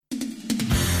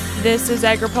This is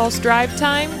AgriPulse Drive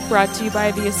Time, brought to you by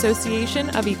the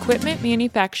Association of Equipment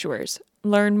Manufacturers.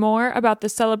 Learn more about the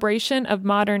celebration of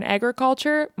modern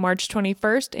agriculture, March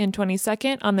 21st and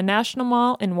 22nd on the National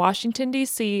Mall in Washington,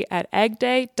 D.C. at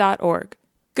agday.org.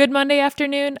 Good Monday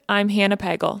afternoon, I'm Hannah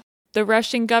Pagel. The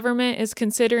Russian government is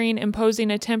considering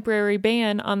imposing a temporary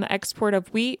ban on the export of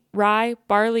wheat, rye,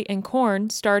 barley, and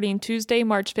corn starting Tuesday,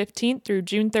 March 15th through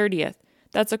June 30th.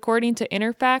 That's according to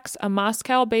Interfax, a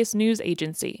Moscow-based news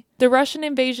agency. The Russian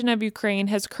invasion of Ukraine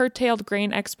has curtailed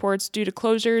grain exports due to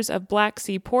closures of Black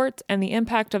Sea ports and the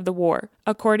impact of the war.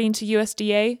 According to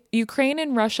USDA, Ukraine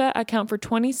and Russia account for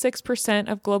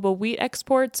 26% of global wheat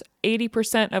exports,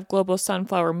 80% of global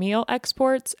sunflower meal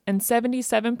exports, and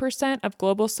 77% of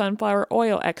global sunflower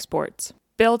oil exports.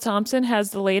 Bill Thompson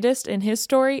has the latest in his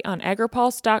story on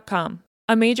agripulse.com.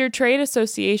 A major trade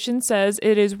association says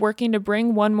it is working to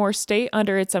bring one more state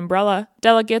under its umbrella.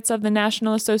 Delegates of the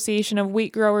National Association of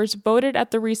Wheat Growers voted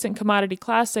at the recent Commodity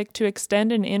Classic to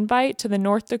extend an invite to the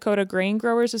North Dakota Grain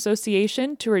Growers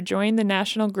Association to rejoin the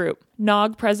national group.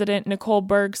 NOG President Nicole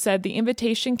Berg said the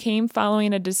invitation came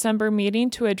following a December meeting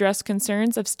to address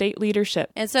concerns of state leadership.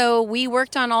 And so we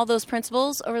worked on all those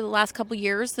principles over the last couple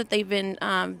years that they've been,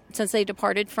 since they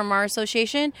departed from our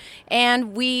association,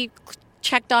 and we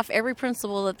checked off every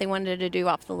principle that they wanted to do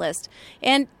off the list.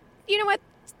 And you know what?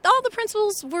 All the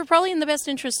principles were probably in the best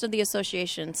interest of the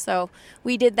association. So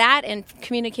we did that and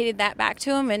communicated that back to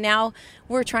them. And now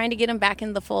we're trying to get them back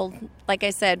in the fold. Like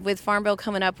I said, with Farm Bill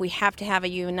coming up, we have to have a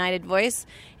united voice.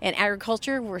 In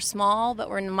agriculture, we're small, but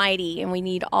we're mighty. And we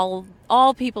need all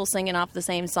people singing off the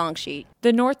same song sheet.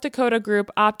 The North Dakota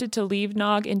group opted to leave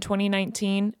NOG in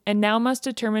 2019 and now must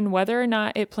determine whether or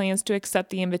not it plans to accept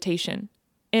the invitation.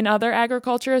 In other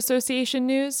Agriculture Association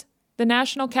news, the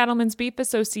National Cattlemen's Beef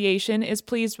Association is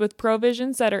pleased with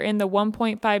provisions that are in the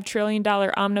 $1.5 trillion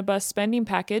omnibus spending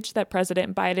package that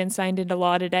President Biden signed into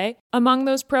law today. Among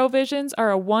those provisions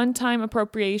are a one-time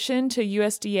appropriation to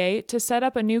USDA to set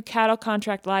up a new cattle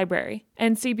contract library.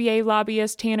 NCBA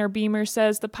lobbyist Tanner Beamer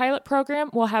says the pilot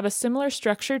program will have a similar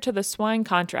structure to the swine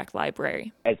contract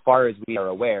library. As far as we are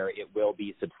aware, it will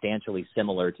be substantially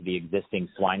similar to the existing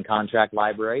swine contract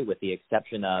library, with the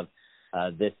exception of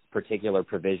this particular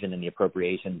provision in the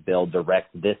appropriations bill directs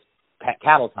this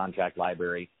cattle contract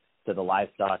library to the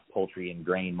Livestock, Poultry, and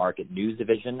Grain Market News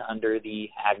Division under the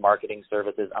Ag Marketing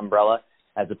Services umbrella,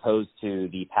 as opposed to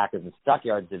the Packers and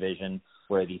Stockyards Division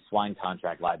where the swine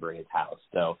contract library is housed.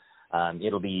 So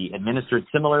it'll be administered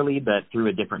similarly, but through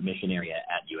a different mission area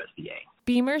at USDA.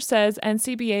 Beamer says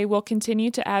NCBA will continue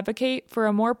to advocate for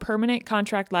a more permanent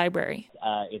contract library.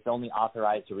 It's only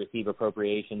authorized to receive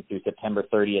appropriations through September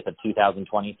 30th of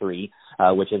 2023,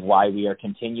 which is why we are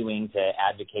continuing to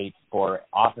advocate for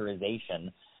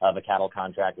authorization of a cattle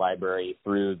contract library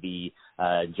through the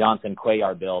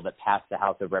Johnson-Cuellar bill that passed the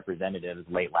House of Representatives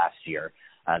late last year.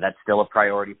 That's still a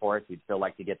priority for us. We'd still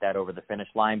like to get that over the finish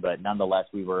line, but nonetheless,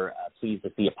 we were pleased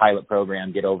to see a pilot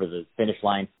program get over the finish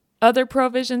line. Other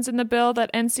provisions in the bill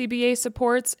that NCBA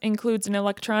supports includes an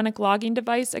electronic logging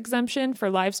device exemption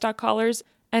for livestock haulers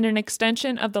and an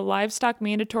extension of the livestock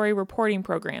mandatory reporting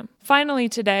program. Finally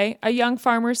today, a young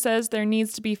farmer says there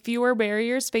needs to be fewer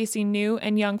barriers facing new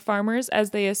and young farmers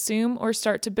as they assume or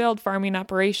start to build farming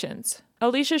operations.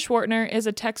 Alicia Schwartner is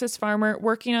a Texas farmer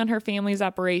working on her family's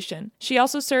operation. She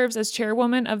also serves as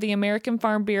chairwoman of the American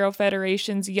Farm Bureau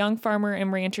Federation's Young Farmer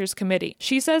and Ranchers Committee.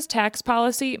 She says tax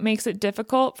policy makes it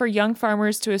difficult for young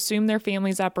farmers to assume their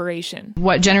family's operation.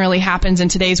 What generally happens in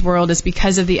today's world is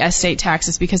because of the estate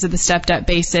taxes, because of the stepped-up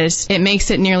basis, it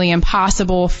makes it nearly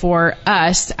impossible for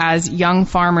us as young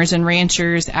farmers and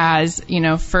ranchers, as,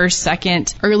 first,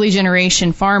 second, early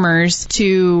generation farmers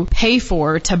to pay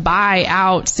for, to buy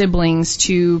out siblings,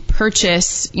 to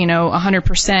purchase,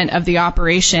 100% of the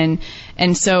operation.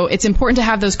 And so it's important to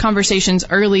have those conversations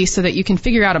early so that you can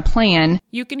figure out a plan.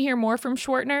 You can hear more from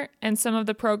Schwartner and some of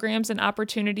the programs and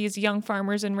opportunities young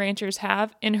farmers and ranchers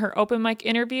have in her open mic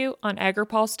interview on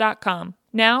agripulse.com.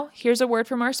 Now, here's a word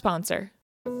from our sponsor.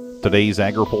 Today's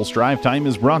AgriPulse Drive Time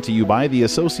is brought to you by the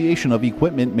Association of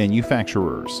Equipment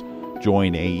Manufacturers.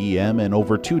 Join AEM and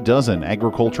over 24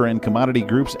 agriculture and commodity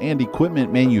groups and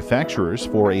equipment manufacturers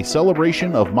for a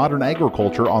celebration of modern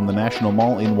agriculture on the National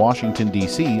Mall in Washington,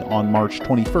 D.C. on March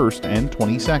 21st and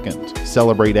 22nd.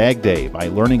 Celebrate Ag Day by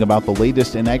learning about the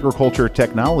latest in agriculture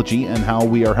technology and how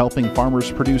we are helping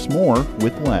farmers produce more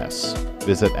with less.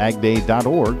 Visit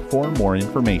agday.org for more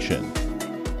information.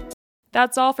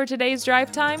 That's all for today's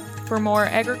Drive Time. For more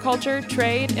agriculture,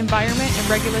 trade, environment, and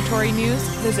regulatory news,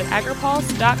 visit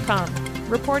agripulse.com.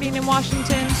 Reporting in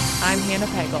Washington, I'm Hannah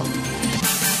Pagel.